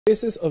The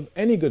basis of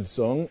any good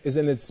song is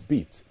in its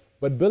beat,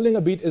 but building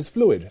a beat is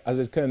fluid, as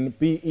it can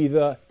be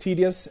either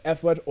tedious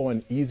effort or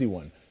an easy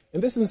one. In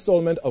this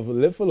installment of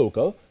Live for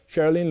Local,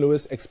 Cherrylene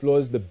Lewis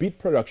explores the beat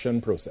production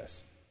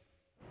process.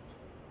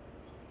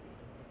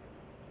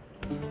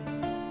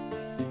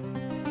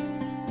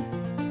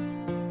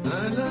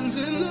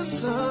 Islands in the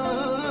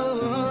sun.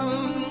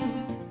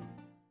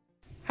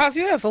 Have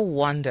you ever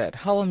wondered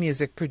how a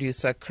music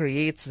producer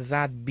creates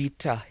that beat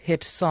to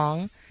hit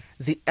song?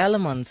 The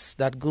elements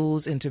that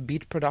goes into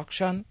beat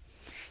production?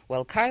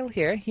 Well, Kyle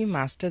here, he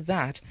mastered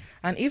that.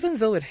 And even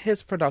though with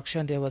his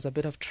production there was a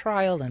bit of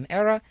trial and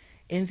error,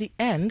 in the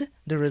end,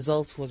 the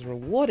results was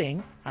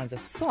rewarding and the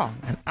song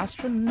an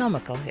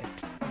astronomical hit.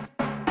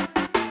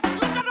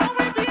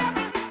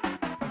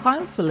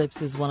 Kyle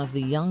Phillips is one of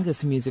the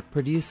youngest music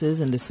producers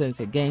in the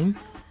soca game,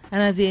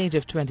 and at the age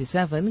of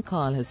 27,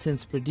 Kyle has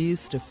since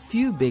produced a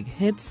few big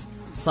hits,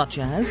 such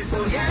as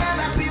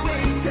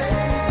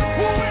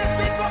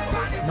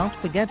not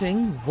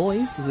forgetting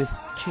Voice with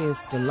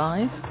Chased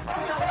Alive,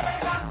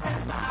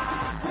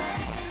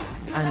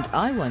 and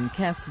I Won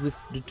Kess with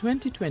the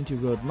 2020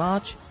 Road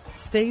March,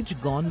 Stage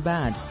Gone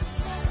Bad.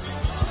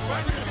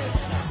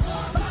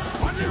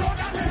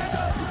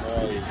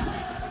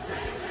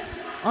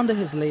 Under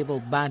his label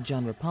Bad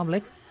John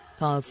Republic,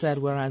 Carl said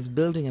whereas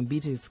building a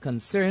beat is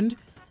concerned,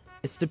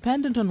 it's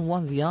dependent on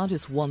what the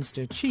artist wants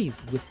to achieve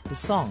with the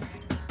song.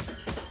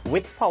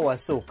 With power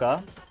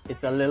soca,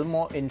 it's a little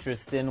more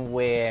interesting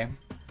where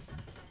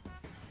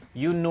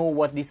you know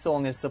what the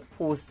song is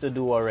supposed to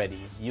do already.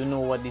 You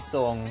know what the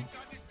song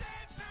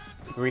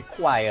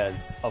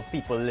requires of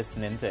people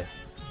listening to it.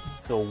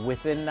 So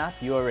within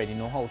that, you already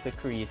know how to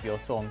create your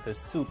song to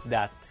suit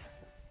that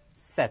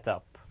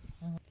setup.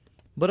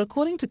 But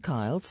according to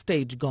Kyle,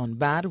 Stage Gone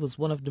Bad was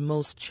one of the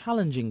most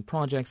challenging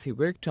projects he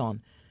worked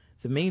on.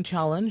 The main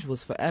challenge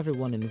was for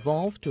everyone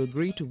involved to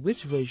agree to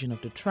which version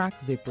of the track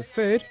they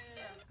preferred,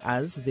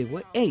 as they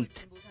were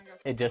 8.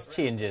 It just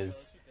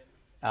changes.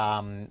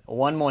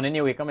 One morning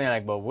you wake up and you're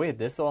like, but wait,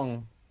 this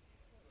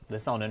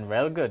sounding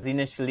real good.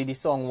 Initially the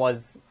song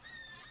was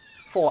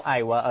for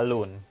Iowa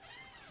alone.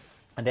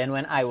 And then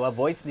when Iowa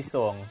voiced the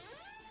song,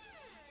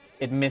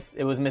 it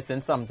was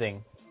missing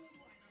something.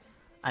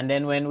 And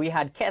then when we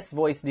had Kess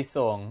voice the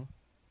song,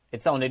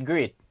 it sounded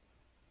great.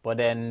 But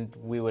then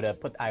we would have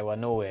put Iowa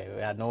nowhere.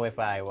 We had nowhere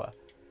for Iowa.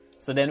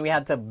 So then we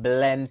had to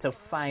blend to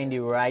find the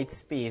right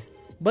space.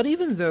 But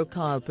even though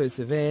Kyle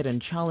persevered and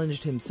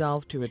challenged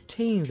himself to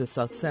attain the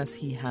success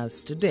he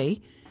has today,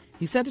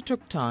 he said it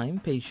took time,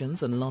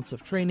 patience, and lots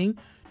of training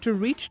to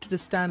reach to the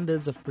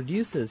standards of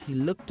producers he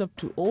looked up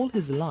to all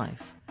his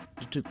life,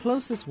 the two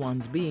closest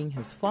ones being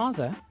his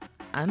father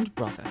and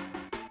brother.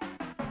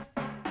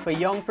 For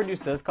young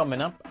producers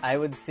coming up, I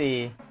would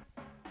say,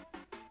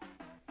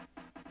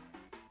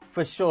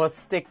 for sure,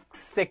 stick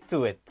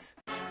to it.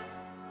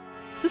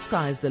 The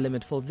sky's the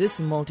limit for this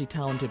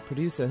multi-talented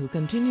producer who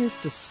continues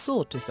to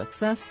soar to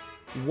success,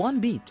 one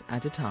beat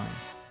at a time.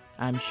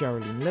 I'm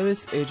Cherrylene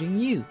Lewis, urging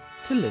you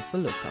to live for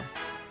local.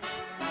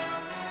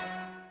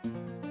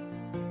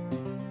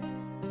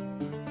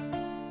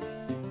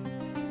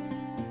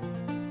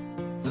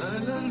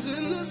 Islands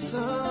in the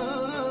sun.